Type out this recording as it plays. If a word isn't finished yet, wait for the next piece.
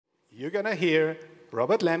you're going to hear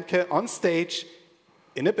Robert Lemke on stage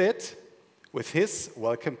in a bit with his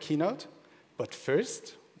welcome keynote. But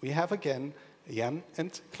first, we have again Jan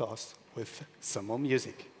and Klaus with some more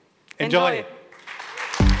music. Enjoy.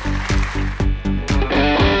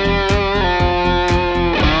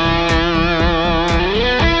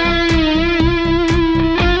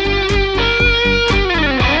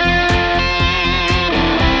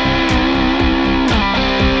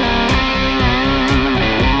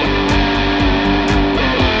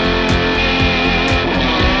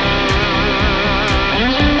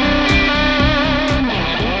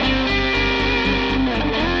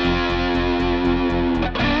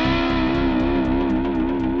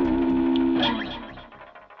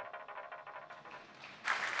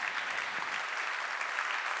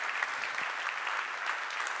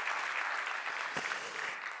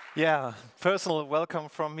 Yeah, personal welcome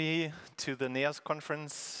from me to the NEOS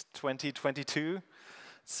Conference 2022.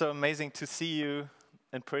 It's so amazing to see you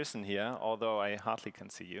in person here, although I hardly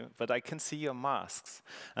can see you, but I can see your masks.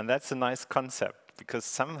 And that's a nice concept, because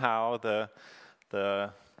somehow the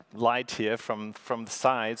light here from the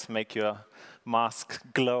sides make your mask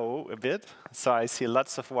glow a bit. So I see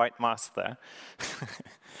lots of white masks there.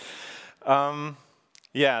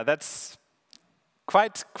 Yeah, that's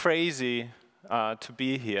quite crazy to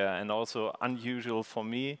be here, and also unusual for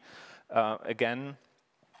me. Again,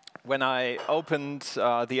 when I opened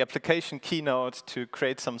the application Keynote to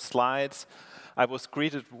create some slides, I was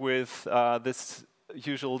greeted with this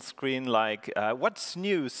usual screen like, what's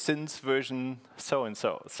new since version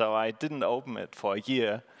so-and-so? So I didn't open it for a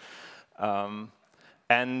year.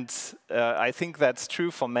 And I think that's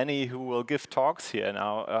true for many who will give talks here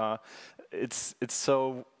now. It's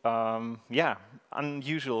so, yeah,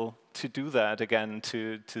 unusual to do that again,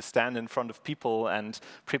 to stand in front of people and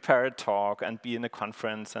prepare a talk and be in a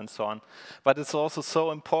conference and so on. But it's also so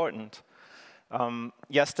important.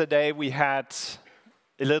 Yesterday we had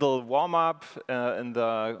a little warm-up in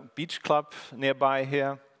the beach club nearby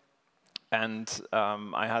here. And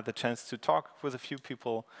I had the chance to talk with a few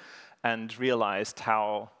people and realized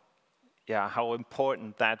how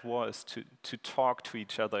important that was to talk to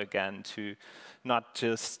each other again, to not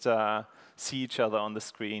just see each other on the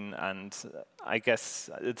screen. And I guess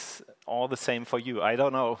it's all the same for you. I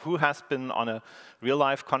don't know, who has been on a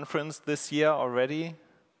real-life conference this year already?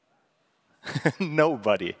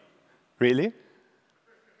 Nobody. Really?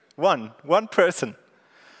 One person.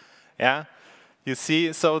 Yeah? You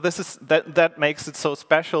see, so this is that makes it so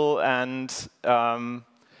special, and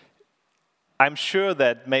I'm sure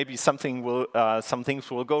that maybe some things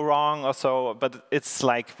will go wrong or so, but it's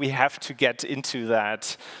like we have to get into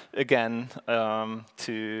that again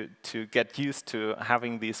to get used to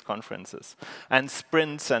having these conferences. And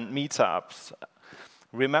sprints and meetups.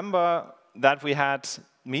 Remember that we had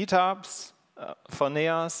meetups for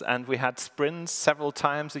NEOS, and we had sprints several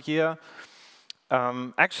times a year.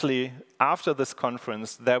 Actually, after this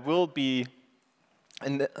conference, there will be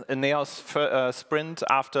a NEOS sprint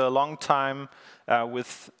after a long time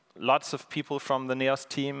with lots of people from the NEOS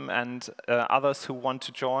team and others who want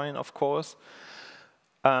to join, of course.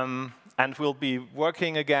 And we'll be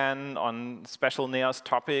working again on special NEOS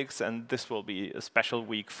topics, and this will be a special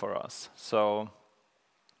week for us. So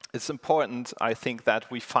it's important, I think, that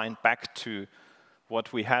we find back to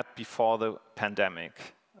what we had before the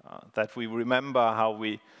pandemic, that we remember how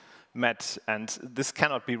we met, and this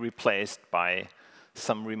cannot be replaced by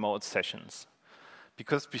some remote sessions.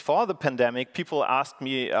 Because before the pandemic, people asked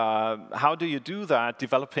me, how do you do that,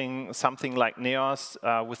 developing something like NEOS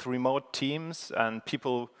with remote teams? And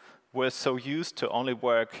people were so used to only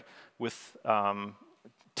work with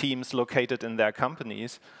teams located in their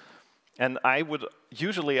companies. And I would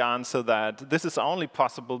usually answer that this is only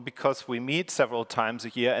possible because we meet several times a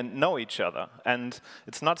year and know each other. And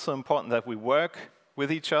it's not so important that we work with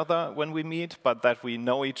each other when we meet, but that we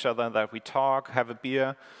know each other, that we talk, have a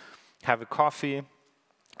beer, have a coffee,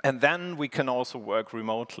 and then we can also work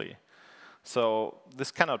remotely. So this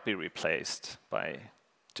cannot be replaced by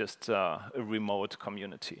just a remote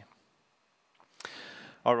community.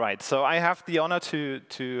 All right, so I have the honor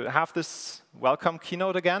to have this welcome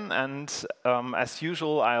keynote again, and as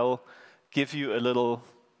usual, I'll give you a little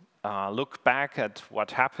look back at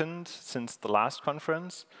what happened since the last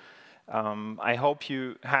conference. I hope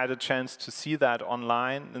you had a chance to see that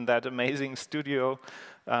online in that amazing studio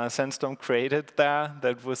Sandstorm created there.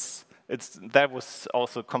 That was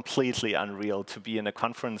also completely unreal to be in a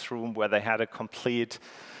conference room where they had a complete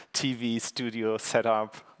TV studio set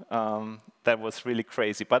up. That was really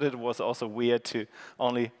crazy, but it was also weird to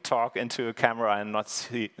only talk into a camera and not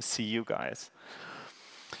see you guys.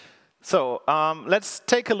 So let's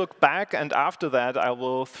take a look back, and after that I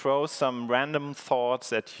will throw some random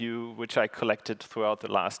thoughts at you, which I collected throughout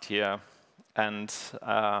the last year. And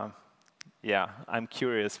yeah, I'm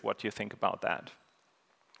curious what you think about that.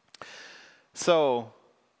 So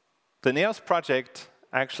the NEOS project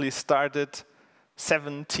actually started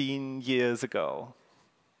 17 years ago.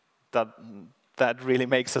 That really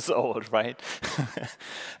makes us old, right?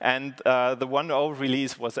 And the 1.0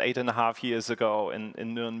 release was 8.5 years ago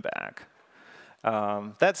in Nuremberg.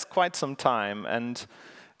 That's quite some time. And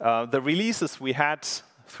the releases we had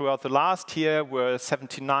throughout the last year were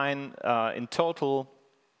 79 in total.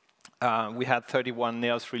 We had 31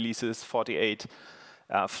 NEOS releases, 48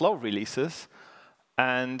 Flow releases.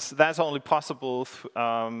 And that's only possible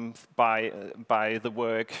by the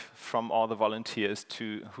work from all the volunteers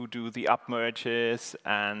who do the up merges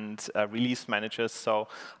and release managers. So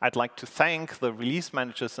I'd like to thank the release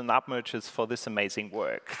managers and up merges for this amazing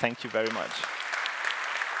work. Thank you very much.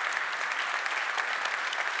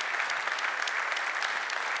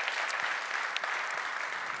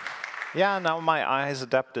 Yeah, now my eyes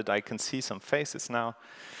adapted. I can see some faces now,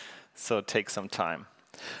 so it takes some time.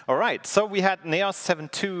 All right, so we had NEOS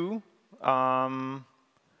 7.2,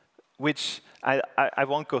 which I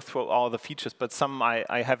won't go through all the features, but some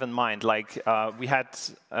I have in mind. Like we had,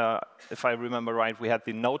 if I remember right, we had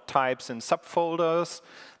the node types in subfolders.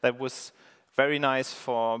 That was very nice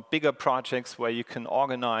for bigger projects where you can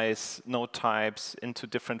organize node types into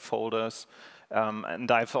different folders.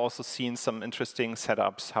 And I've also seen some interesting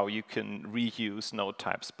setups how you can reuse node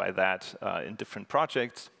types by that in different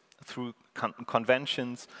projects through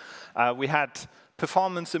conventions. We had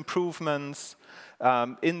performance improvements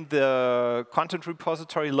in the content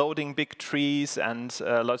repository, loading big trees and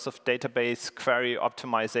lots of database query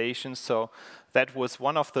optimization. So that was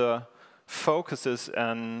one of the focuses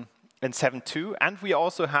in 7.2. And we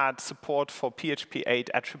also had support for PHP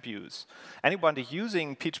 8 attributes. Anybody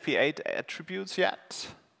using PHP 8 attributes yet?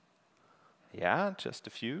 Yeah, just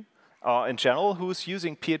a few. In general, who's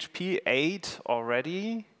using PHP 8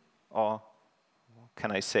 already? Or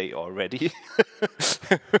can I say already?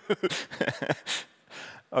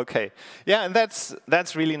 Okay, yeah, and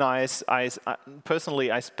that's really nice.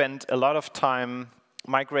 Personally, I spent a lot of time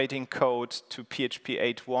migrating code to PHP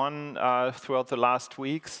 8.1 throughout the last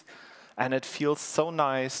weeks, and it feels so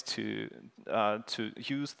nice to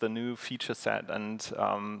use the new feature set. And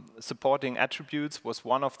supporting attributes was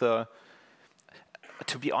one of the.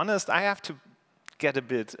 To be honest, I have to get a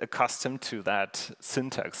bit accustomed to that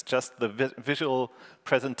syntax, just the visual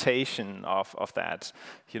presentation of that.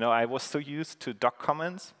 You know, I was so used to doc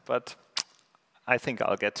comments, but I think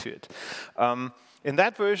I'll get to it. In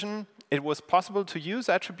that version, it was possible to use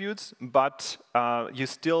attributes, but you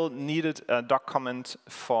still needed a doc comment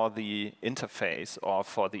for the interface or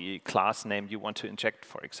for the class name you want to inject,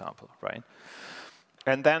 for example, right?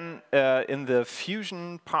 And then in the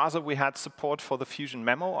Fusion parser, we had support for the Fusion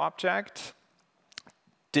memo object.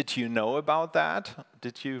 Did you know about that?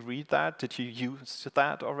 Did you read that? Did you use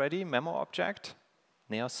that already, memo object?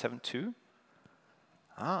 NEOS 7.2?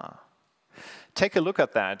 Ah. Take a look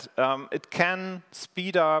at that. It can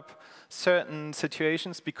speed up certain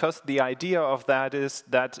situations because the idea of that is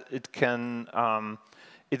that it can,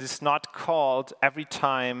 it is not called every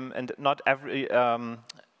time and not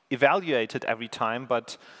evaluated every time,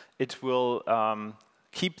 but it will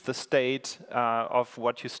keep the state of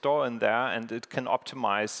what you store in there, and it can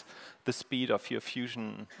optimize the speed of your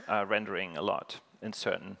Fusion rendering a lot in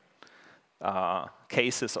certain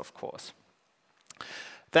cases, of course.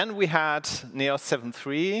 Then we had NEOS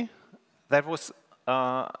 7.3. That was,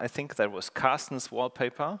 I think that was Carsten's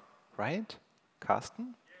wallpaper, right?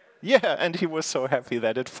 Carsten? Yeah, and he was so happy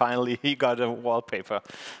that he got a wallpaper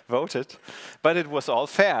voted. But it was all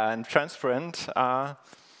fair and transparent.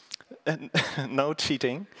 And no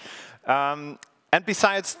cheating. And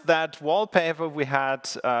besides that wallpaper, we had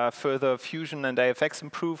further Fusion and AFX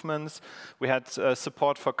improvements. We had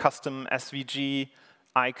support for custom SVG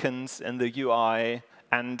icons in the UI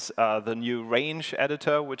and the new range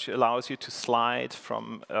editor, which allows you to slide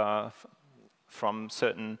from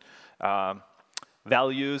certain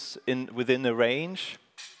values within a range.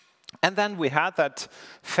 And then we had that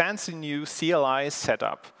fancy new CLI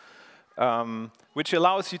setup, which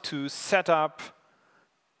allows you to set up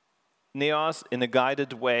NEOS in a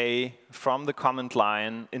guided way from the command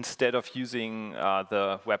line instead of using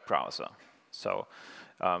the web browser. So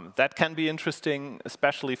that can be interesting,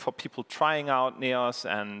 especially for people trying out NEOS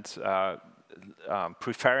and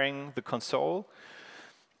preferring the console.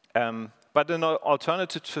 But an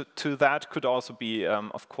alternative to that could also be,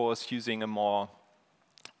 of course, using a more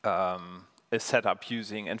is set up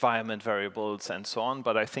using environment variables and so on.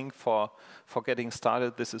 But I think for getting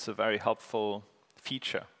started, this is a very helpful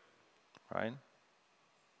feature, right?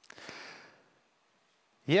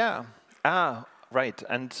 Yeah, right.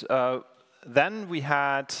 And then we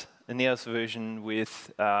had a NEOS version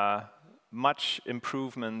with much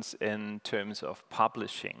improvements in terms of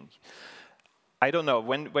publishing. I don't know,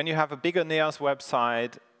 when you have a bigger NEOS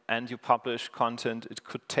website and you publish content, it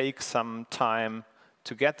could take some time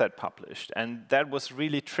to get that published. And that was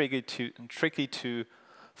really tricky to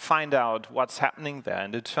find out what's happening there.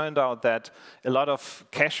 And it turned out that a lot of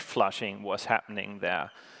cache flushing was happening there,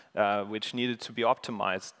 which needed to be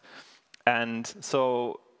optimized. And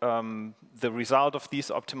so the result of these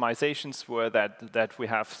optimizations were that we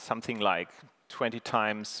have something like 20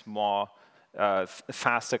 times more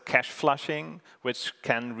faster cache flushing, which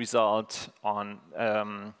can result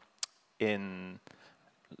in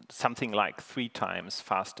something like 3 times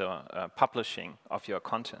faster publishing of your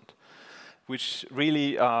content, which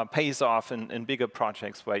really pays off in bigger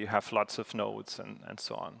projects where you have lots of nodes and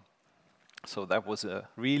so on. So that was a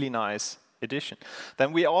really nice addition.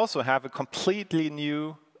 Then we also have a completely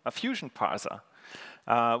new Fusion parser,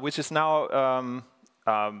 which is now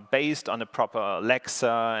based on a proper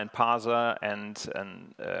lexer and parser and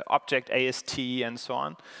object AST and so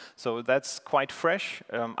on. So that's quite fresh.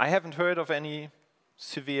 I haven't heard of any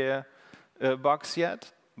severe bugs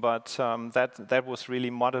yet, but that was really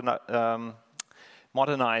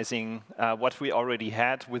modernizing what we already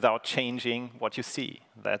had without changing what you see.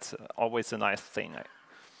 That's always a nice thing.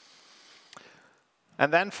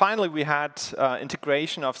 And then finally, we had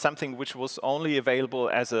integration of something which was only available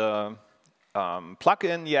as a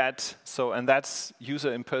plugin yet. So, and that's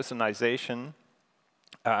user impersonation.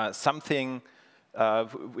 Something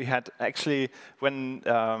we had actually when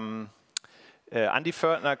Andy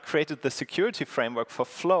Fördner created the security framework for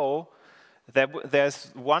Flow. There's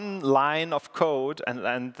one line of code,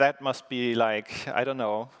 and that must be like, I don't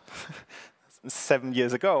know, 7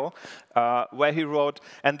 years ago, where he wrote,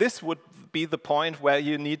 and this would be the point where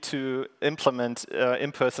you need to implement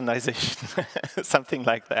impersonation, something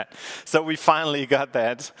like that. So we finally got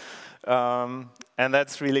that, and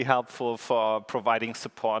that's really helpful for providing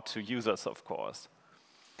support to users, of course.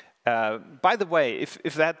 By the way,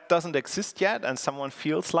 if that doesn't exist yet and someone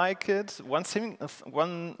feels like it,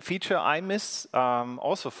 one feature I miss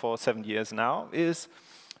also for 7 years now is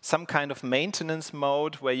some kind of maintenance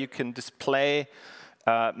mode where you can display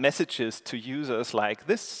messages to users like,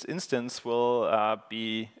 this instance will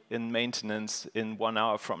be in maintenance in 1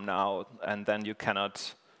 hour from now, and then you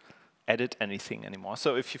cannot edit anything anymore.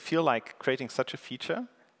 So if you feel like creating such a feature,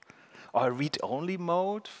 or a read-only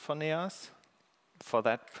mode for NEOS, for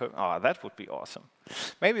that, that would be awesome.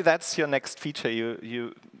 Maybe that's your next feature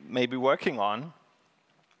you may be working on.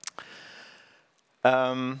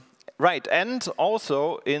 Right, and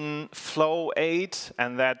also in Flow 8,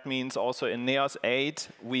 and that means also in NEOS 8,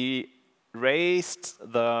 we raised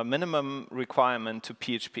the minimum requirement to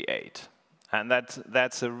PHP 8. And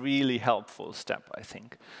that's a really helpful step, I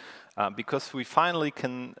think. Because we finally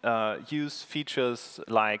can use features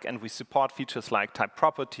like, and we support features like type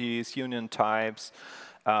properties, union types.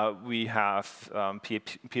 We have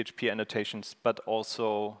PHP annotations, but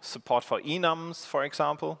also support for enums, for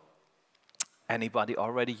example. Anybody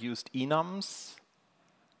already used enums?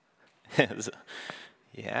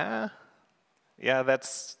 Yeah? Yeah,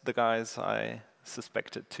 that's the guys I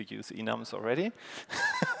suspected to use enums already.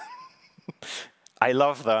 I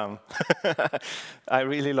love them. I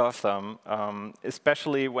really love them,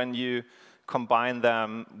 especially when you combine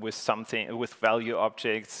them with something, with value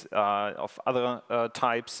objects of other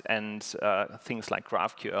types and things like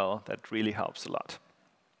GraphQL. That really helps a lot.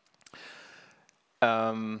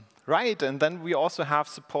 Right, and then we also have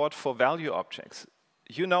support for value objects.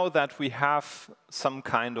 You know that we have some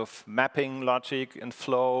kind of mapping logic in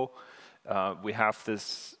Flow. We have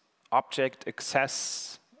this object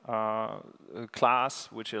access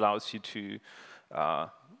class, which allows you to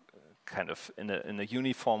kind of in a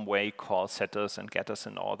uniform way call setters and getters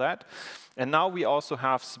and all that. And now we also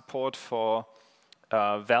have support for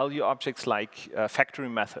value objects like factory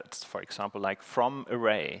methods, for example, like from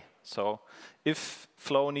array. So if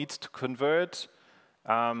Flow needs to convert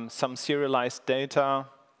some serialized data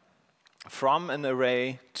from an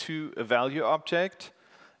array to a value object,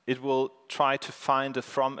 it will try to find a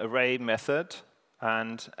from array method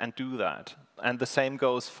and do that. And the same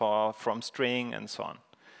goes for from string and so on.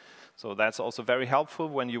 So that's also very helpful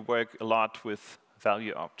when you work a lot with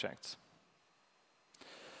value objects.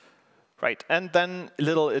 Right, and then a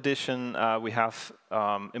little addition, we have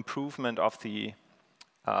improvement of the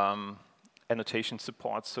annotation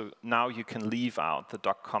support, so now you can leave out the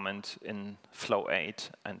doc comment in flow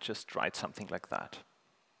 8 and just write something like that.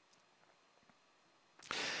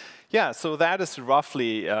 Yeah, so that is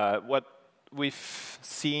roughly what we've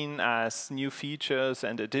seen as new features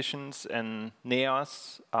and additions in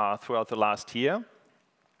NEOS throughout the last year.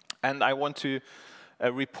 And I want to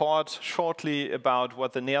report shortly about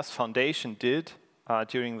what the NEOS Foundation did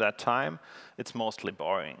during that time. It's mostly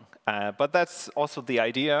boring. But that's also the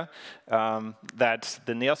idea, that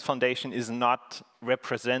the NEOS Foundation is not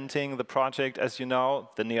representing the project. As you know,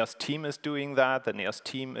 the NEOS team is doing that. The NEOS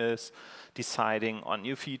team is deciding on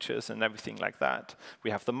new features and everything like that.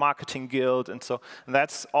 We have the marketing guild, and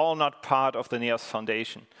that's all not part of the NEOS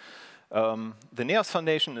Foundation. The NEOS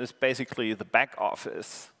Foundation is basically the back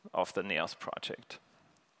office of the NEOS project.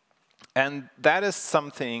 And that is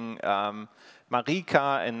something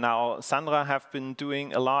Marika and now Sandra have been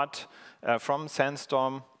doing a lot from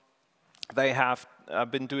Sandstorm. They have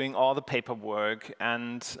been doing all the paperwork,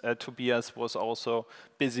 and Tobias was also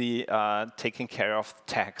busy taking care of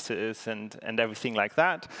taxes and everything like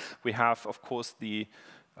that. We have, of course, the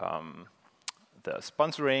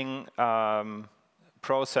sponsoring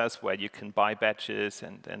process where you can buy badges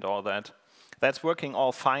and all that. That's working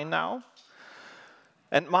all fine now.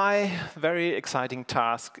 And my very exciting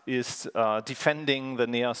task is defending the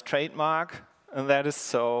NEOS trademark, and that is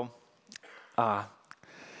so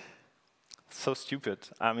stupid.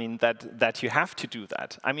 I mean, that you have to do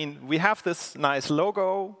that. I mean, we have this nice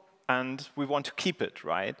logo, and we want to keep it,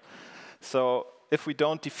 right? So if we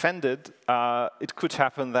don't defend it, it could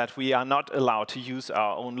happen that we are not allowed to use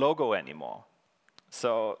our own logo anymore.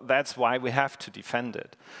 So that's why we have to defend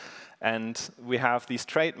it. And we have these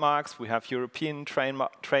trademarks. We have European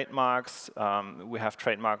trademarks. We have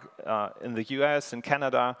trademark in the US and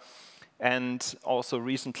Canada, and also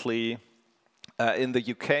recently in the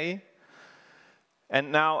UK.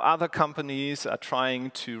 And now other companies are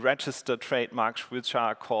trying to register trademarks which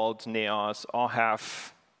are called NEOS or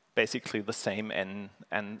have basically the same N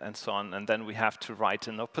and so on. And then we have to write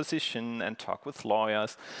an opposition and talk with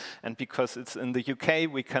lawyers. And because it's in the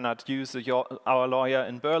UK, we cannot use our lawyer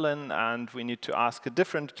in Berlin, and we need to ask a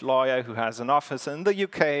different lawyer who has an office in the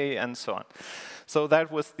UK and so on. So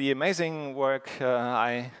that was the amazing work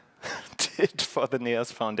I did for the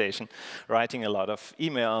NEOS Foundation, writing a lot of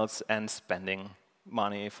emails and spending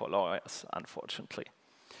money for lawyers, unfortunately.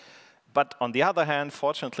 But on the other hand,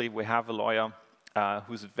 fortunately, we have a lawyer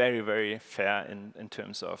who's very, very fair in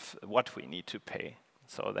terms of what we need to pay.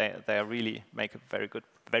 So they really make a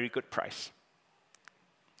very good price.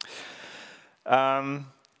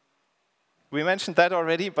 We mentioned that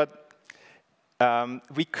already, but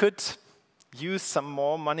we could use some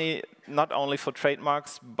more money, not only for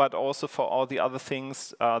trademarks, but also for all the other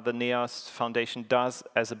things the NEOS Foundation does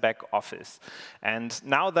as a back office. And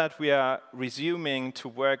now that we are resuming to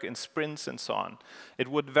work in sprints and so on, it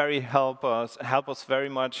would help us very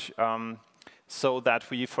much so that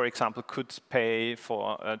we, for example, could pay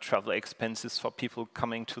for travel expenses for people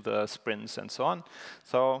coming to the sprints and so on.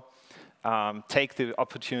 So take the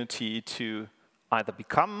opportunity to either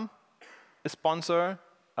become a sponsor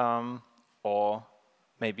or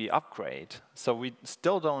maybe upgrade. So we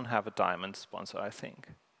still don't have a diamond sponsor, I think.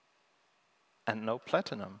 And no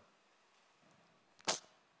platinum.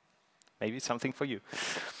 Maybe something for you.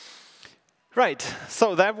 Right,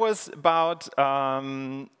 so that was about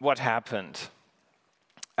what happened.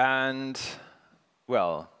 And,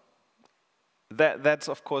 well, that's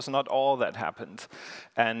of course not all that happened.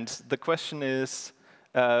 And the question is,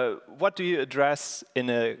 what do you address in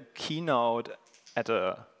a keynote at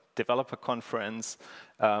a developer conference?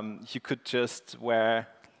 You could just wear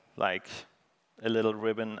like a little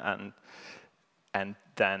ribbon and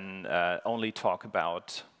then only talk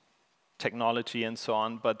about technology and so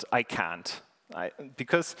on, but I can't.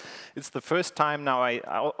 Because it's the first time now I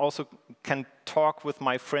also can talk with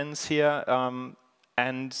my friends here,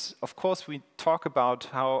 and of course we talk about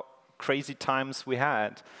how crazy times we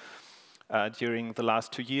had during the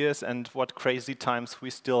last 2 years and what crazy times we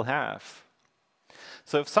still have.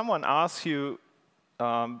 So if someone asks you,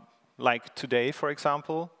 like today, for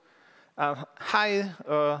example, hi,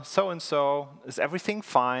 so-and-so, is everything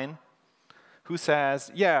fine? Who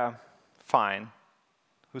says, yeah, fine?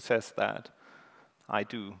 Who says that? I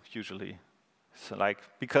do, usually. So like,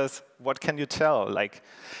 because what can you tell? Like,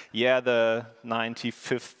 yeah, the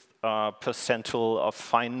 95th percentile of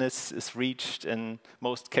fineness is reached in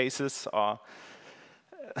most cases, or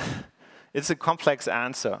it's a complex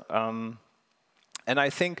answer. And I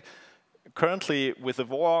think currently with the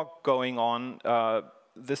war going on,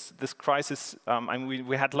 this crisis, I mean,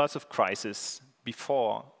 we had lots of crises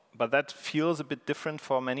before but that feels a bit different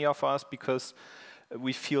for many of us because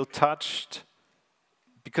we feel touched,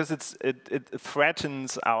 because it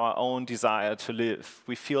threatens our own desire to live.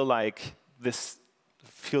 We feel like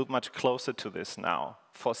feel much closer to this now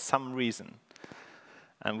for some reason.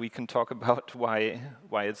 And we can talk about why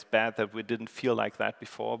it's bad that we didn't feel like that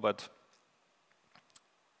before, but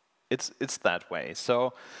it's that way.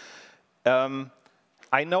 So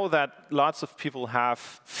I know that lots of people have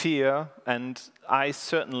fear, and I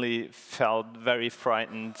certainly felt very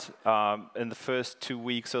frightened in the first 2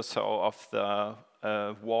 weeks or so of the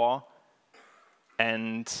war,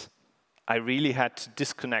 and I really had to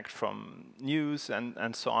disconnect from news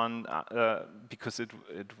and so on because it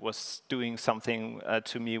was doing something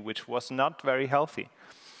to me which was not very healthy.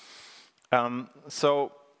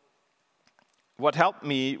 So what helped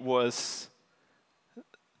me was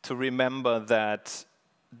to remember that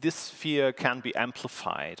this fear can be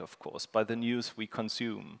amplified, of course, by the news we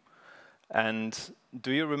consume. And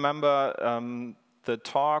do you remember the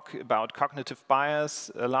talk about cognitive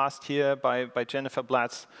bias last year by Jennifer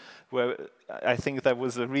Blatz, where I think that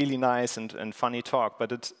was a really nice and funny talk,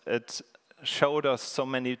 but it showed us so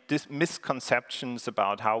many misconceptions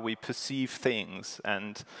about how we perceive things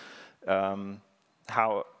and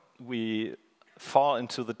how we fall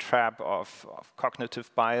into the trap of cognitive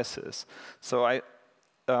biases. So I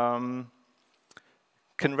can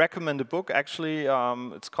recommend a book, actually.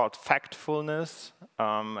 It's called Factfulness,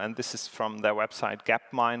 and this is from their website,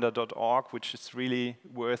 gapminder.org, which is really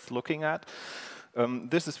worth looking at.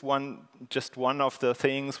 This is just one of the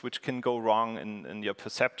things which can go wrong in your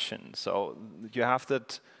perception. So you have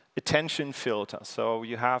that attention filter. So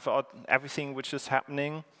you have everything which is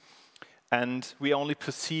happening, and we only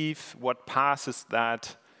perceive what passes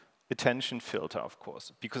that attention filter, of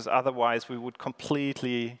course, because otherwise we would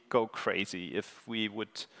completely go crazy if we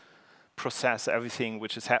would process everything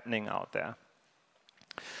which is happening out there.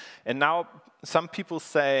 And now some people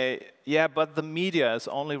say, yeah, but the media is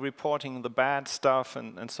only reporting the bad stuff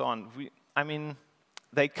and so on. I mean,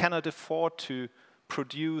 they cannot afford to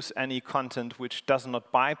produce any content which does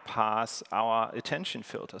not bypass our attention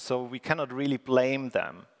filter. So we cannot really blame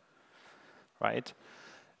them, right?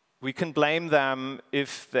 We can blame them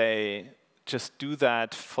if they just do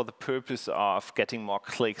that for the purpose of getting more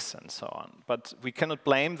clicks and so on. But we cannot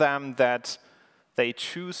blame them that they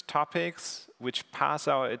choose topics which pass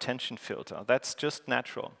our attention filter. That's just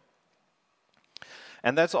natural.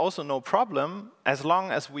 And that's also no problem as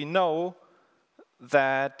long as we know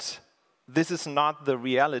that this is not the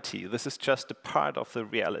reality. This is just a part of the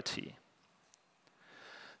reality.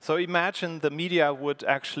 So imagine the media would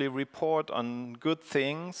actually report on good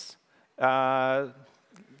things,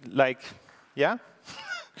 like, yeah?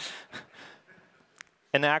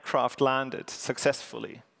 An aircraft landed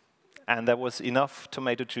successfully, and there was enough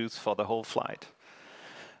tomato juice for the whole flight.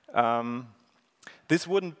 This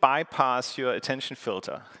wouldn't bypass your attention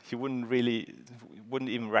filter. You wouldn't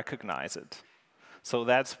even recognize it. So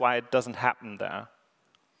that's why it doesn't happen there.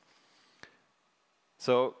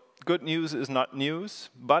 So good news is not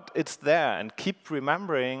news, but it's there. And keep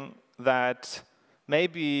remembering that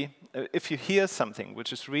maybe if you hear something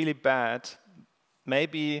which is really bad,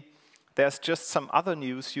 maybe there's just some other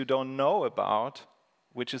news you don't know about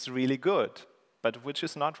which is really good, but which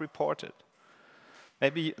is not reported.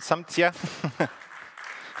 Maybe some, yeah.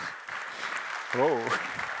 Whoa.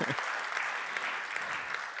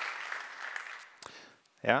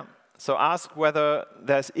 Yeah. So ask whether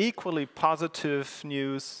there's equally positive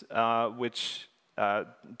news which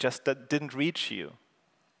just didn't reach you.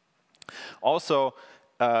 Also,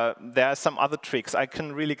 there are some other tricks. I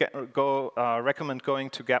can really recommend going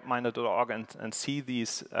to gapminder.org and see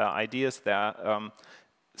these ideas there.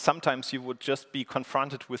 Sometimes you would just be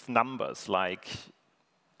confronted with numbers like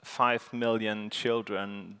 5 million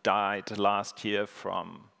children died last year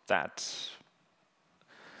from that,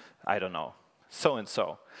 I don't know,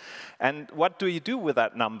 so-and-so. And what do you do with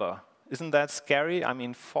that number? Isn't that scary? I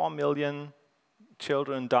mean, 4 million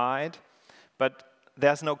children died, but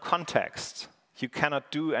there's no context. You cannot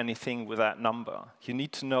do anything with that number. You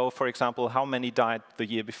need to know, for example, how many died the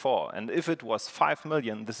year before. And if it was 5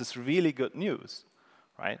 million, this is really good news,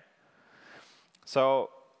 right? So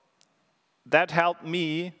that helped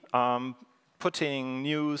me putting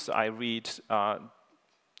news I read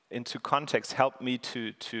into context, helped me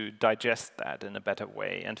to digest that in a better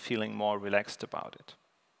way and feeling more relaxed about it.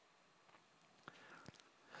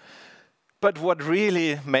 But what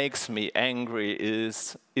really makes me angry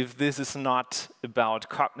is if this is not about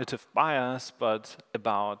cognitive bias, but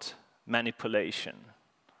about manipulation,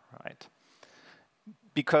 right?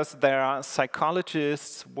 Because there are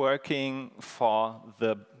psychologists working for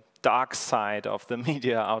the dark side of the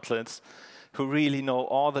media outlets who really know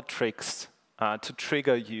all the tricks to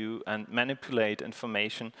trigger you and manipulate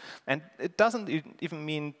information. And it doesn't even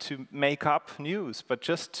mean to make up news, but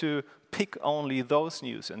just to pick only those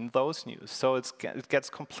news and those news. So it gets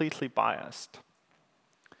completely biased.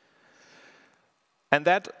 And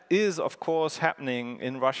that is, of course, happening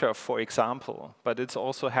in Russia, for example, but it's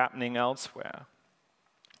also happening elsewhere.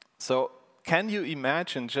 So can you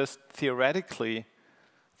imagine just theoretically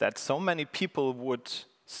that so many people would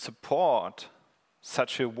support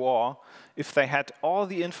such a war if they had all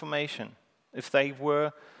the information, if they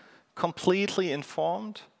were completely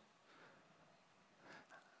informed?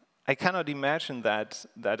 I cannot imagine that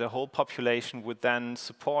a whole population would then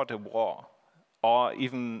support a war, or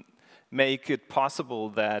even make it possible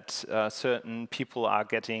that certain people are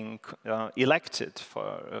getting elected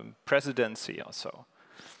for presidency or so.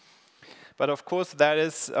 But of course, that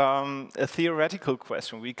is a theoretical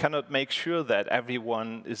question. We cannot make sure that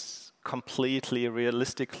everyone is completely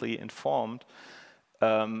realistically informed.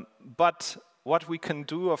 But what we can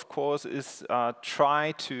do, of course, is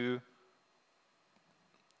try to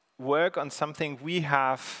work on something we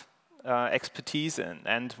have expertise in.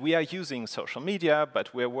 And we are using social media,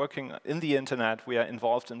 but we're working in the internet, we are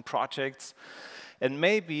involved in projects. And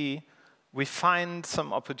maybe we find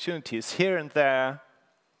some opportunities here and there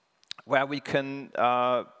where we can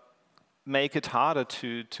make it harder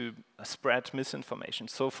to spread misinformation.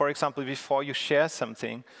 So for example, before you share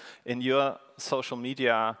something in your social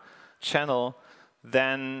media channel,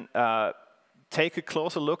 then take a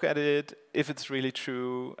closer look at it, if it's really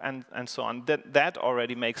true, and so on. That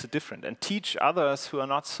already makes it different. And teach others who are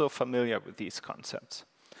not so familiar with these concepts.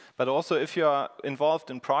 But also, if you are involved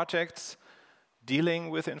in projects dealing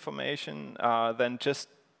with information, then just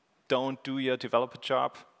don't do your developer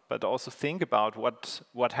job, but also think about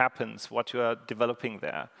what happens, what you are developing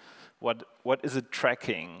there. What is it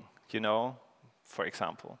tracking, you know, for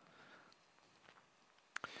example.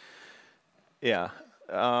 Yeah.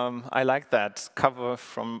 I like that cover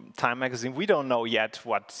from Time magazine. We don't know yet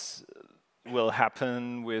what will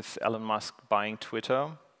happen with Elon Musk buying Twitter.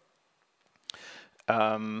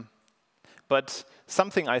 But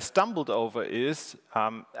something I stumbled over is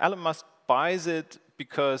Elon Musk buys it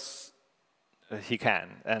because he can,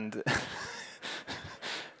 and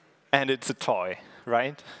and it's a toy,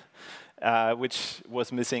 right? Which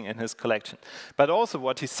was missing in his collection. But also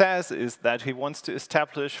what he says is that he wants to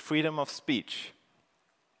establish freedom of speech.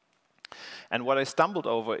 And what I stumbled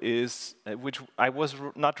over is, which I was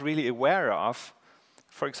not really aware of,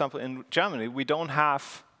 for example, in Germany, we don't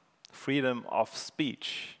have freedom of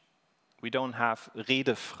speech. We don't have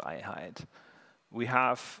Redefreiheit. We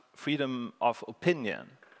have freedom of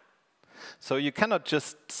opinion. So you cannot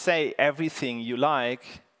just say everything you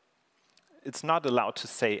like. It's not allowed to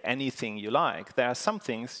say anything you like. There are some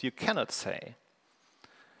things you cannot say,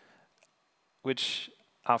 which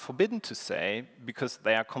are forbidden to say because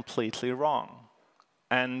they are completely wrong.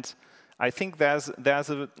 And I think there's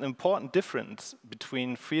an important difference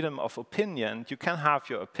between freedom of opinion. You can have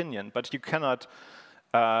your opinion, but you cannot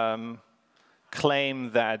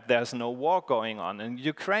claim that there's no war going on in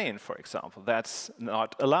Ukraine, for example. That's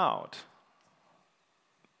not allowed.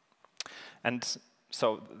 And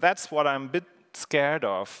so that's what I'm a bit scared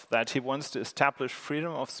of, that he wants to establish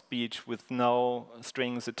freedom of speech with no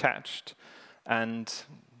strings attached. And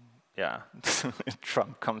yeah,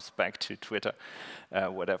 Trump comes back to Twitter,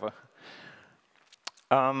 whatever.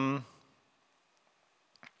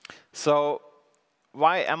 So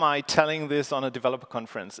why am I telling this on a developer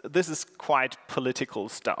conference? This is quite political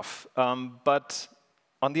stuff. But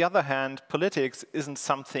on the other hand, politics isn't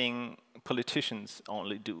something politicians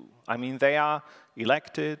only do. I mean, they are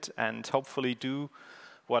elected and hopefully do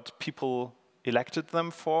what people elected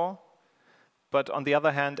them for. But on the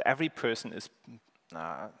other hand, every person is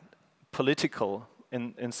political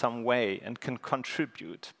in some way and can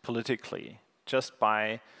contribute politically just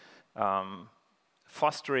by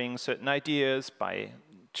fostering certain ideas, by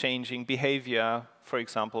changing behavior. For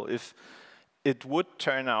example, if it would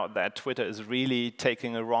turn out that Twitter is really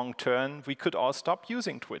taking a wrong turn, we could all stop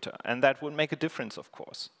using Twitter. And that would make a difference, of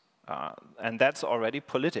course. And that's already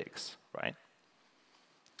politics, right?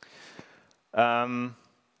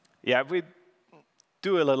 Yeah, we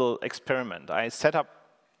do a little experiment. I set up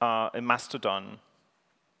a Mastodon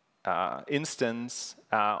instance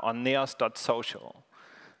on neos.social.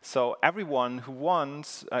 So everyone who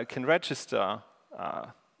wants can register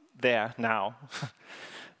there now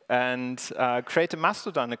and create a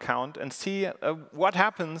Mastodon account and see what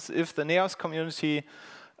happens if the Neos community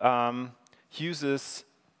uses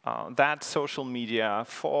that social media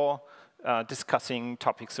for discussing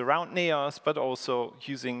topics around NEOS, but also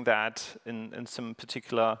using that in some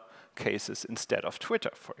particular cases instead of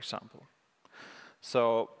Twitter, for example.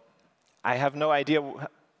 So I have no idea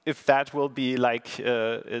if that will be like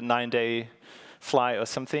a 9-day fly or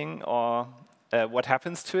something, or what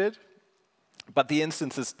happens to it. But the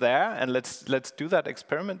instance is there, and let's do that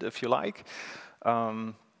experiment if you like.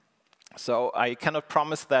 So I cannot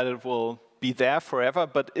promise that it will be there forever,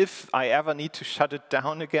 but if I ever need to shut it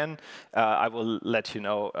down again, I will let you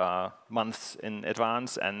know months in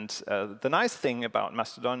advance. And the nice thing about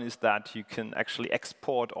Mastodon is that you can actually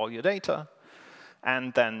export all your data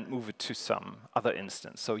and then move it to some other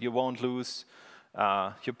instance. So you won't lose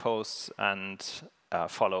your posts and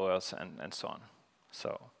followers and so on.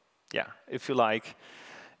 So yeah, if you like,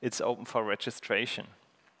 it's open for registration.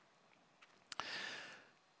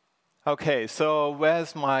 Okay, so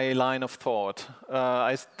where's my line of thought?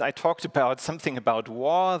 I talked about something about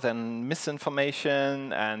war, then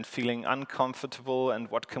misinformation, and feeling uncomfortable, and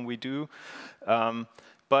what can we do?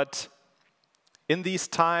 But in these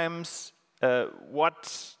times,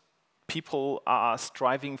 what people are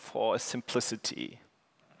striving for is simplicity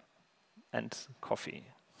and coffee.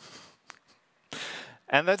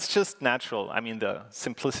 And that's just natural, I mean, the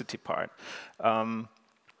simplicity part.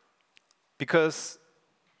 Because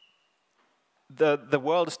the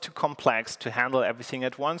world is too complex to handle everything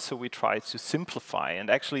at once, so we try to simplify. And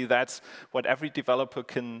actually, that's what every developer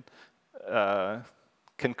can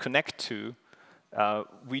connect to.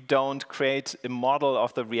 We don't create a model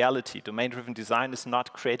of the reality. Domain-driven design is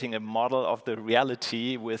not creating a model of the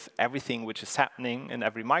reality with everything which is happening in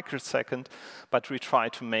every microsecond, but we try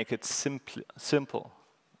to make it simple,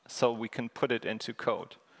 so we can put it into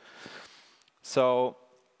code. So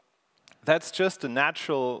that's just a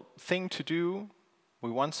natural thing to do.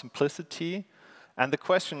 We want simplicity. And the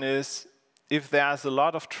question is, if there's a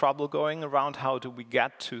lot of trouble going around, how do we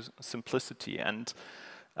get to simplicity? And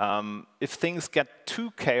if things get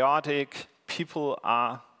too chaotic, people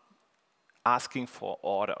are asking for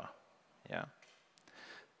order. Yeah.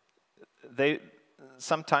 They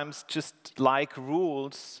sometimes just like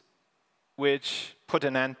rules which put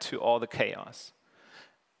an end to all the chaos.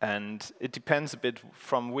 And it depends a bit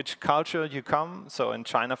from which culture you come. So in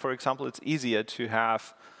China, for example, it's easier to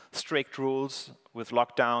have strict rules with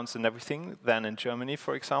lockdowns and everything than in Germany,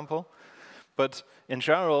 for example. But in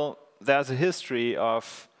general, there's a history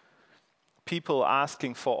of people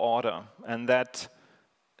asking for order. And that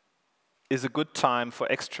is a good time for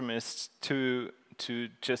extremists to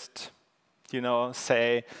just, you know,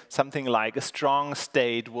 say something like a strong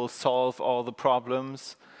state will solve all the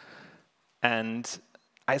problems, and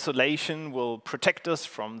isolation will protect us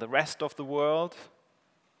from the rest of the world.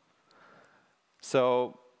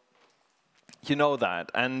 So you know that,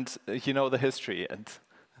 and you know the history. And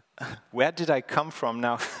where did I come from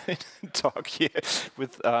now in talk here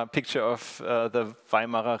with a picture of the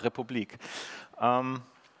Weimarer Republik?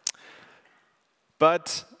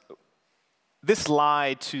 But this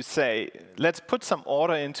lie to say, let's put some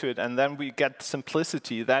order into it and then we get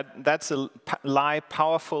simplicity, that's a lie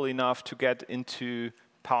powerful enough to get into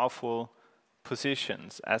powerful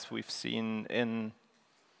positions, as we've seen in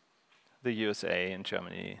the USA, in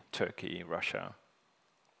Germany, Turkey, Russia.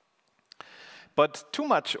 But too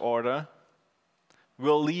much order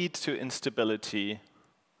will lead to instability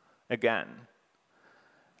again.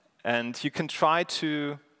 And you can try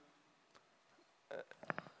to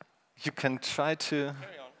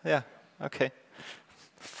yeah, okay,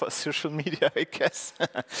 for social media, I guess.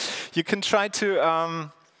 You can try to,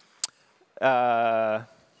 that's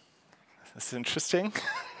interesting.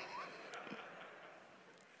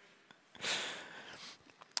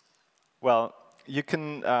 Well, you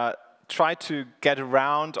can try to get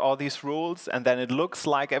around all these rules, and then it looks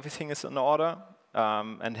like everything is in order,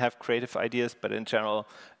 and have creative ideas, but in general,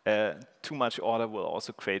 too much order will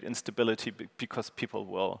also create instability because people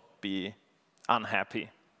will be unhappy.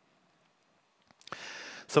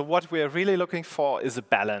 So what we are really looking for is a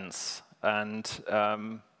balance, and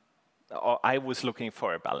I was looking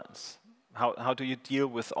for a balance. How do you deal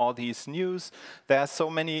with all these news? There are so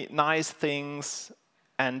many nice things,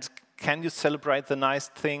 and can you celebrate the nice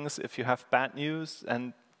things if you have bad news?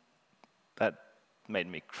 And that made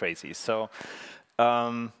me crazy. So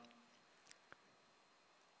I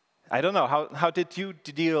don't know, how did you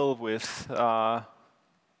deal with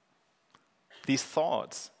these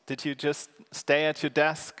thoughts? Did you just stay at your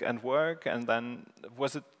desk and work, and then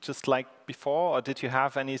was it just like before, or did you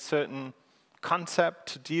have any certain concept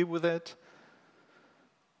to deal with it?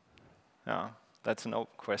 Yeah, that's an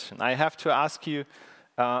open question. I have to ask you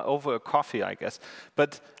over a coffee, I guess.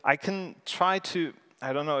 But I can try to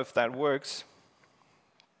I don't know if that works.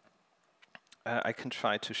 I can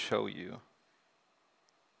try to show you.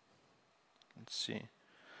 Let's see.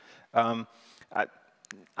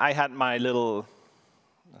 I had my little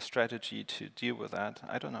strategy to deal with that.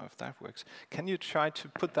 I don't know if that works. Can you try to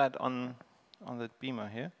put that on the beamer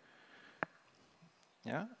here?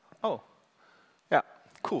 Yeah? Oh, yeah,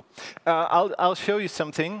 cool. I'll show you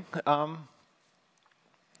something.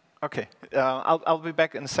 Okay, I'll be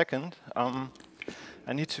back in a second.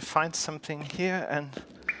 I need to find something here, and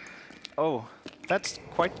oh, that's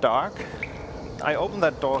quite dark. I opened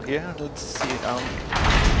that door here. Let's see.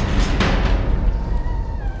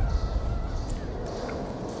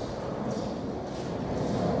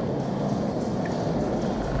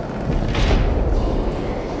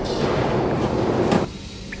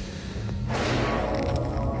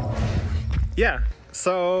 Yeah,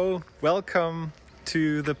 so welcome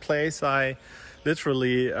to the place I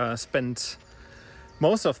literally spent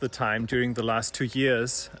most of the time during the last 2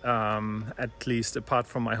 years, at least apart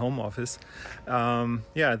from my home office.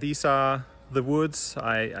 Yeah, these are the woods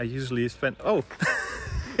I usually spend. Oh,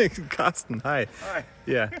 Carsten, hi. Hi.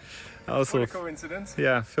 Yeah, also. What a coincidence.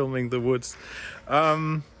 Yeah, filming the woods.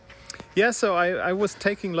 Yeah, so I was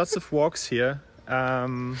taking lots of walks here,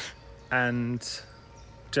 and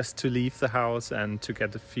just to leave the house and to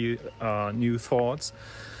get a few new thoughts.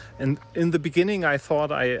 And in the beginning, I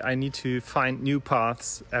thought I need to find new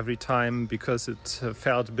paths every time because it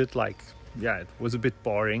felt a bit like, yeah, it was a bit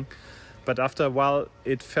boring. But after a while,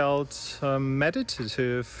 it felt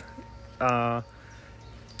meditative to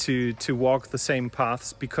walk the same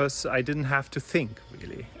paths because I didn't have to think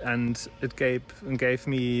really, and it gave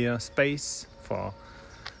me space for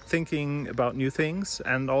thinking about new things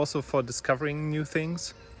and also for discovering new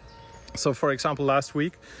things. So, for example, last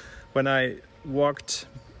week when I walked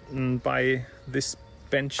by this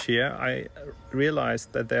bench here, I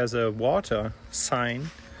realized that there's a water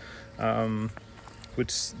sign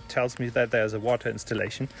which tells me that there's a water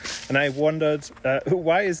installation. And I wondered,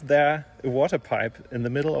 why is there a water pipe in the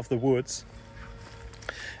middle of the woods?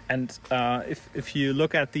 And if you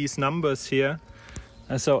look at these numbers here,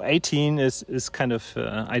 so 18 is kind of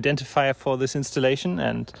identifier for this installation,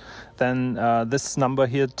 and then this number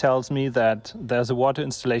here tells me that there's a water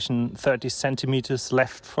installation 30 centimeters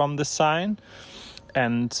left from the sign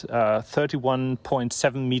and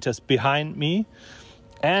 31.7 meters behind me,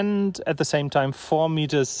 and at the same time 4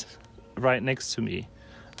 meters right next to me,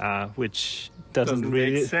 which doesn't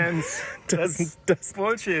really make sense. That's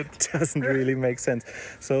bullshit. Doesn't really make sense.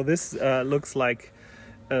 So this looks like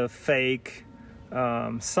a fake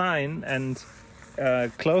sign, and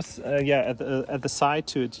close, at the side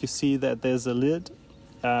to it, you see that there's a lid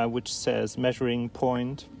which says measuring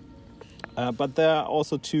point. But there are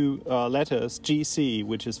also two letters, GC,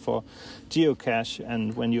 which is for geocache,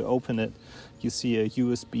 and when you open it, you see a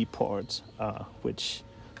USB port, which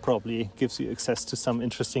probably gives you access to some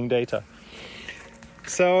interesting data.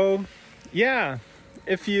 So, yeah,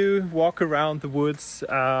 if you walk around the woods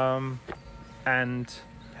and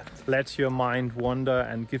let your mind wander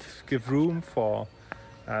and give room for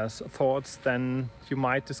thoughts, then you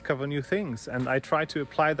might discover new things. And I try to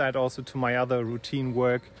apply that also to my other routine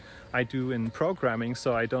work I do in programming,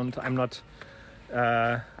 so I'm not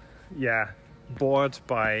bored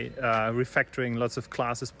by refactoring lots of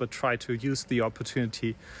classes, but try to use the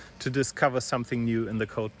opportunity to discover something new in the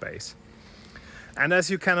code base. And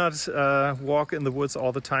as you cannot walk in the woods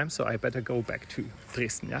all the time, so I better go back to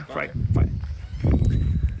Dresden. Yeah, Bye. Right. Bye.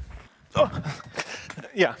 Oh,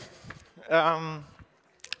 yeah.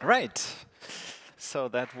 Right. So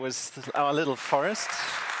that was our little forest.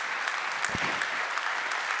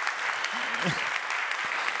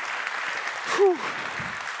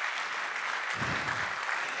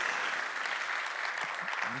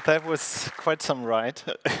 That was quite some ride.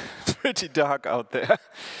 Pretty dark out there.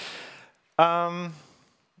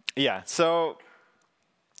 Yeah, so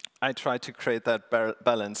I try to create that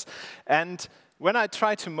balance. And when I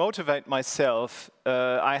try to motivate myself,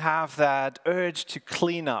 I have that urge to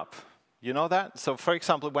clean up. You know that? So for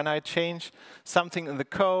example, when I change something in the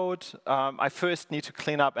code, I first need to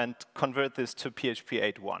clean up and convert this to PHP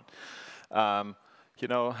 8.1. You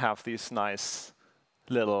know, have these nice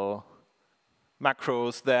little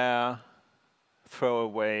macros there, throw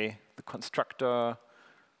away the constructor.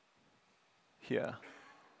 Here,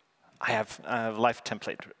 I have a live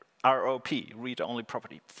template, ROP, read-only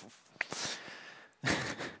property.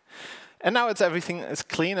 And now everything is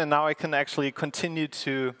clean, and now I can actually continue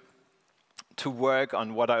to work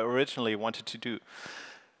on what I originally wanted to do.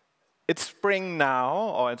 it's spring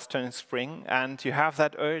now, or it's turning spring, and you have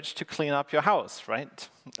that urge to clean up your house, right?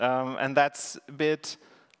 And that's a bit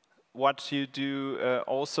what you do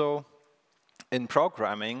also in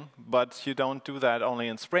programming, but you don't do that only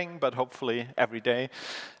in spring, but hopefully every day,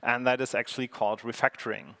 and that is actually called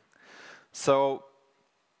refactoring. So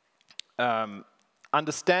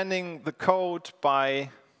understanding the code by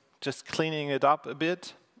just cleaning it up a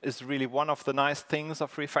bit is really one of the nice things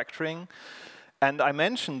of refactoring. And I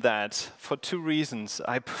mentioned that for two reasons.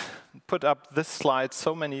 I put up this slide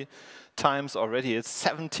so many times already. It's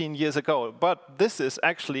 17 years ago, but this is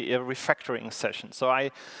actually a refactoring session. So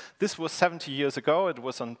this was 70 years ago. It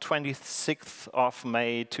was on 26th of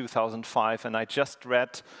May 2005, and I just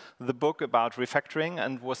read the book about refactoring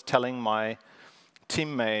and was telling my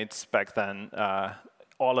teammates back then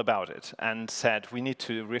all about it and said, we need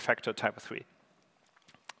to refactor Typo 3.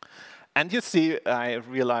 And you see, I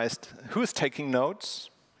realized, who's taking notes?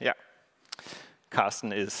 Yeah,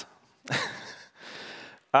 Carsten is.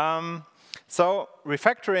 So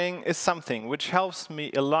refactoring is something which helps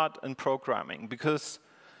me a lot in programming, because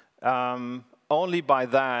only by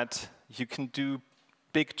that you can do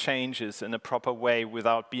big changes in a proper way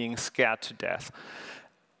without being scared to death.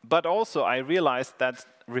 But also I realized that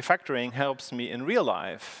refactoring helps me in real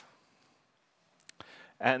life.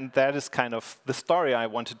 And that is kind of the story I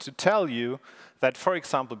wanted to tell you, that, for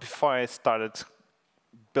example, before I started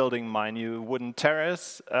building my new wooden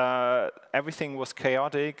terrace, everything was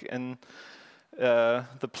chaotic in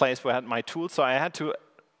the place where I had my tools. So I had to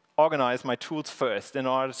organize my tools first in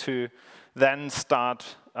order to then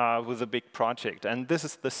start with a big project. And this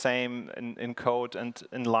is the same in code and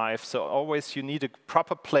in life. So always you need a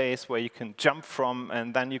proper place where you can jump from,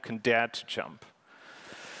 and then you can dare to jump.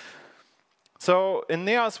 So in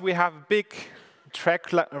NEOS, we have a big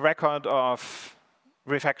track record of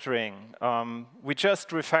refactoring. We just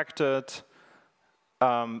refactored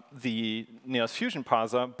the NEOS Fusion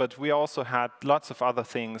parser, but we also had lots of other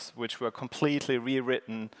things which were completely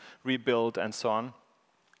rewritten, rebuilt, and so on.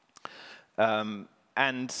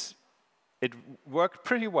 And it worked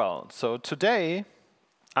pretty well. So today,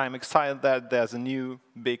 I'm excited that there's a new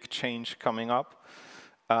big change coming up,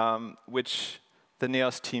 which the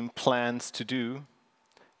NEOS team plans to do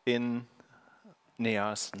in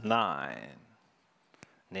NEOS 9.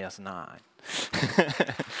 NEOS 9.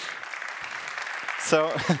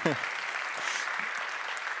 So,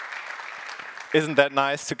 isn't that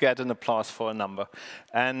nice to get an applause for a number?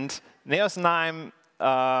 And NEOS 9,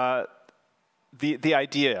 the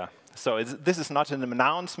idea, so this is not an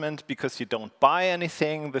announcement because you don't buy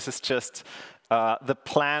anything. This is just the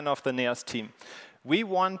plan of the NEOS team. We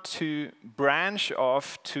want to branch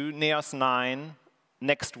off to NEOS 9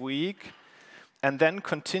 next week, and then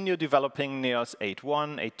continue developing NEOS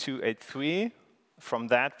 8.1, 8.2, 8.3 from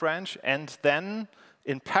that branch, and then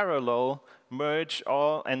in parallel merge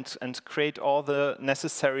all and create all the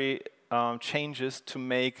necessary changes to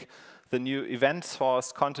make the new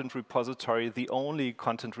event-sourced content repository the only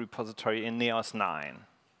content repository in NEOS 9.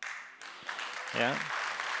 Yeah.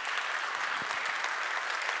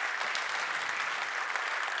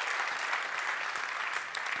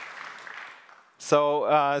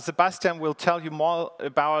 So Sebastian will tell you more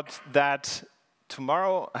about that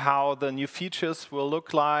tomorrow, how the new features will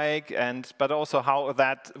look like, but also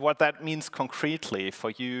what that means concretely for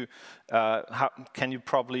you. How can you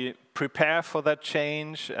probably prepare for that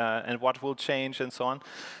change and what will change and so on.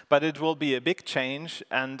 But it will be a big change,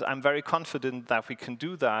 and I'm very confident that we can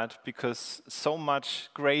do that because so much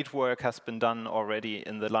great work has been done already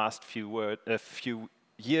in the last few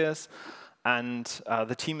years. And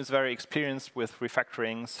the team is very experienced with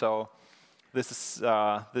refactoring, so this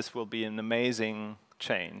will be an amazing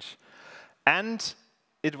change. And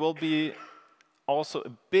it will be also a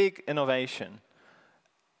big innovation.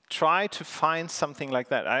 Try to find something like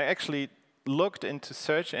that. I actually looked into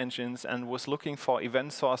search engines and was looking for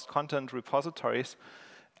event-sourced content repositories.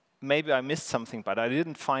 Maybe I missed something, but I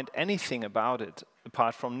didn't find anything about it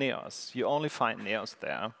apart from NEOS. You only find NEOS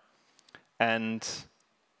there. And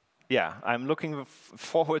yeah, I'm looking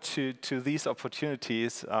forward to these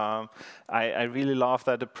opportunities. I really love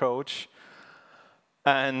that approach.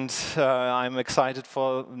 And I'm excited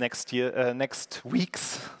for next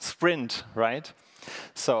week's sprint, right?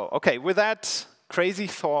 So, okay, with that, crazy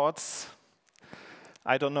thoughts.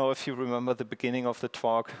 I don't know if you remember the beginning of the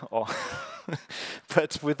talk, or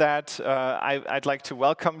but with that, I'd like to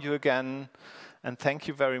welcome you again, and thank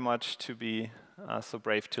you very much to be so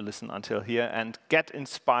brave to listen until here and get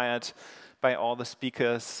inspired by all the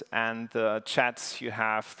speakers and the chats you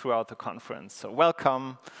have throughout the conference. So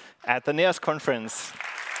welcome at the NEOS conference.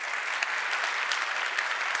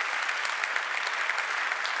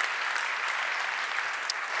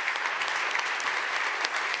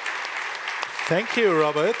 Thank you,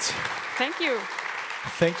 Robert. Thank you.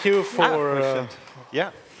 Thank you for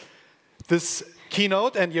Yeah. this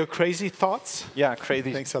keynote and your crazy thoughts. Yeah,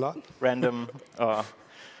 crazy. Thanks a lot. Random.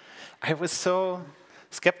 I was so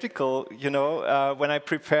skeptical, when I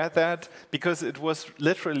prepared that, because it was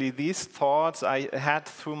literally these thoughts I had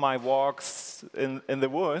through my walks in the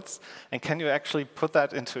woods. And can you actually put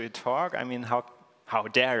that into a talk? I mean, how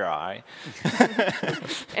dare I?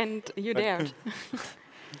 And you dared.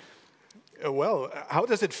 Well, how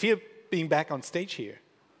does it feel being back on stage here?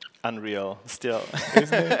 Unreal, still.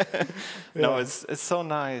 Isn't it? No, Yeah. it's so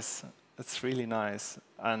nice. It's really nice.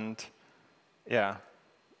 And yeah,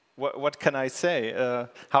 what can I say?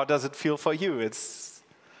 How does it feel for you? It's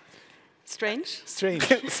Strange. Strange.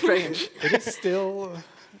 strange. It is still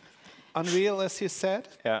unreal, as you said,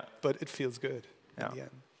 Yeah, but it feels good Yeah. in the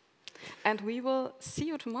end. And we will see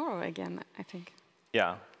you tomorrow again, I think.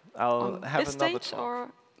 yeah. I'll On have this another stage talk.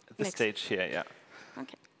 or The next? stage here, yeah.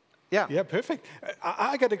 Okay. Yeah. Yeah, perfect.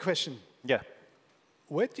 I got a question. Yeah.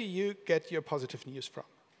 Where do you get your positive news from?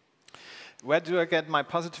 Where do I get my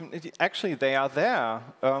positive? Actually, they are there.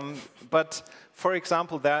 But for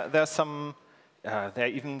example, there are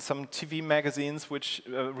even some TV magazines which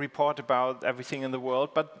report about everything in the world.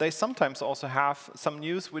 But they sometimes also have some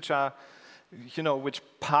news which are, which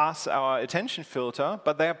pass our attention filter,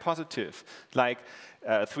 but they are positive. Like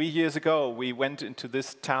 3 years ago, we went into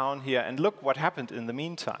this town here, and look what happened in the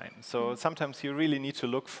meantime. So sometimes you really need to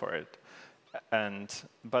look for it.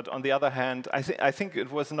 But on the other hand, I think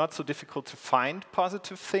it was not so difficult to find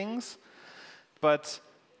positive things, but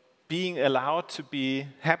being allowed to be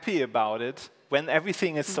happy about it when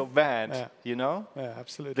everything is so bad, Yeah,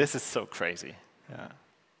 absolutely. This is so crazy. Yeah.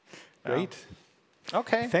 Great.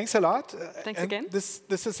 Okay. Thanks a lot. Thanks And again.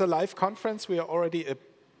 This is a live conference. We are already a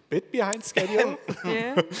bit behind schedule,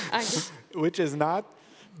 Yeah, I guess. which is not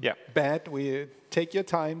Yeah. bad. We take your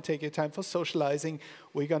time for socializing.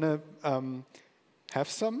 We're gonna have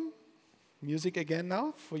some music again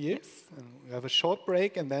now for you. And we have a short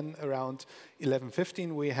break, and then around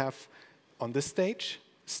 11:15 we have on this stage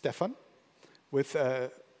Stefan with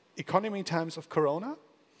Economy Times of Corona,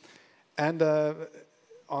 and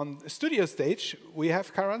on the studio stage we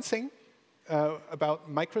have Karan Singh about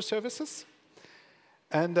microservices.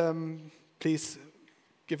 And please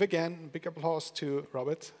give again a big applause to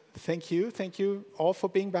Robert. Thank you all for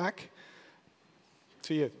being back.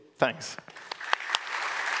 To you. Thanks.